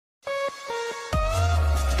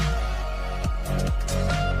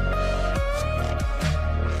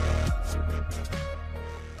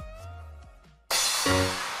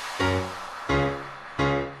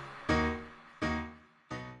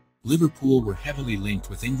Liverpool were heavily linked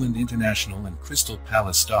with England international and Crystal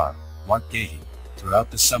Palace star, Mark Gahey, throughout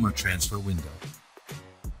the summer transfer window.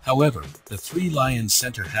 However, the Three Lions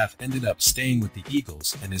centre-half ended up staying with the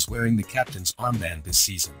Eagles and is wearing the captain's armband this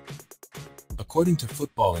season. According to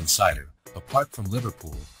Football Insider, apart from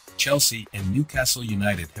Liverpool, Chelsea and Newcastle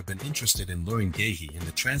United have been interested in luring Gahey, and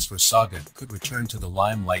the transfer saga could return to the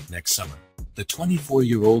limelight next summer. The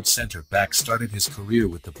 24-year-old centre-back started his career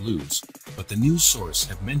with the Blues, but the news source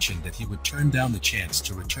have mentioned that he would turn down the chance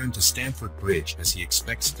to return to Stamford Bridge as he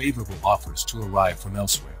expects favourable offers to arrive from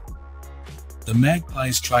elsewhere. The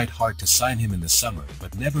Magpies tried hard to sign him in the summer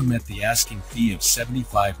but never met the asking fee of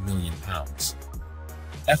 £75 million.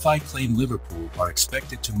 FI claim Liverpool are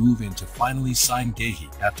expected to move in to finally sign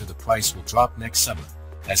Gahey after the price will drop next summer,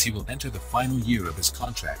 as he will enter the final year of his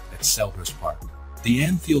contract at Selhurst Park. The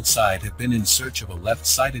Anfield side have been in search of a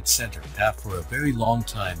left-sided centre-half for a very long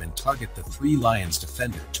time and target the Three Lions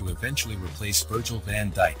defender to eventually replace Virgil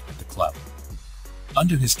van Dijk at the club.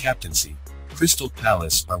 Under his captaincy, Crystal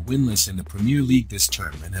Palace are winless in the Premier League this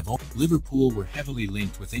term and have Liverpool were heavily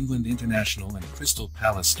linked with England international and Crystal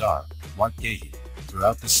Palace star, Mark Gahey,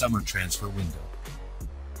 throughout the summer transfer window.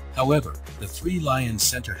 However, the Three Lions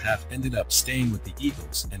centre-half ended up staying with the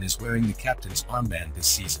Eagles and is wearing the captain's armband this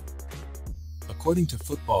season. According to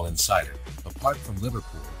Football Insider, apart from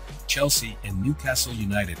Liverpool, Chelsea and Newcastle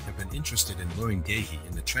United have been interested in luring Gahey,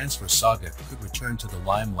 and the transfer saga could return to the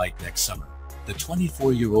limelight next summer. The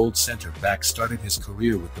 24-year-old centre-back started his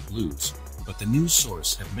career with the Blues, but the news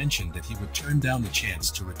source have mentioned that he would turn down the chance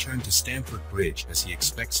to return to Stamford Bridge as he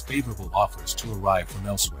expects favourable offers to arrive from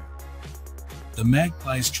elsewhere. The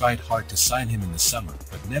Magpies tried hard to sign him in the summer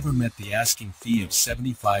but never met the asking fee of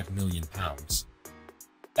 £75 million.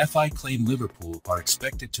 FI claim Liverpool are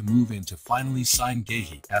expected to move in to finally sign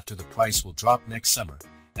Gahey after the price will drop next summer,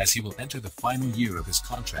 as he will enter the final year of his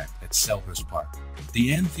contract at Selhurst Park.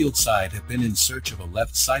 The Anfield side have been in search of a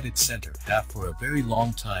left-sided centre-half for a very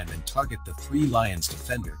long time and target the Three Lions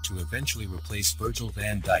defender to eventually replace Virgil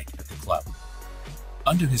van Dijk at the club.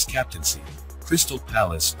 Under his captaincy, Crystal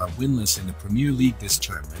Palace are winless in the Premier League this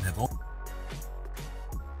term and have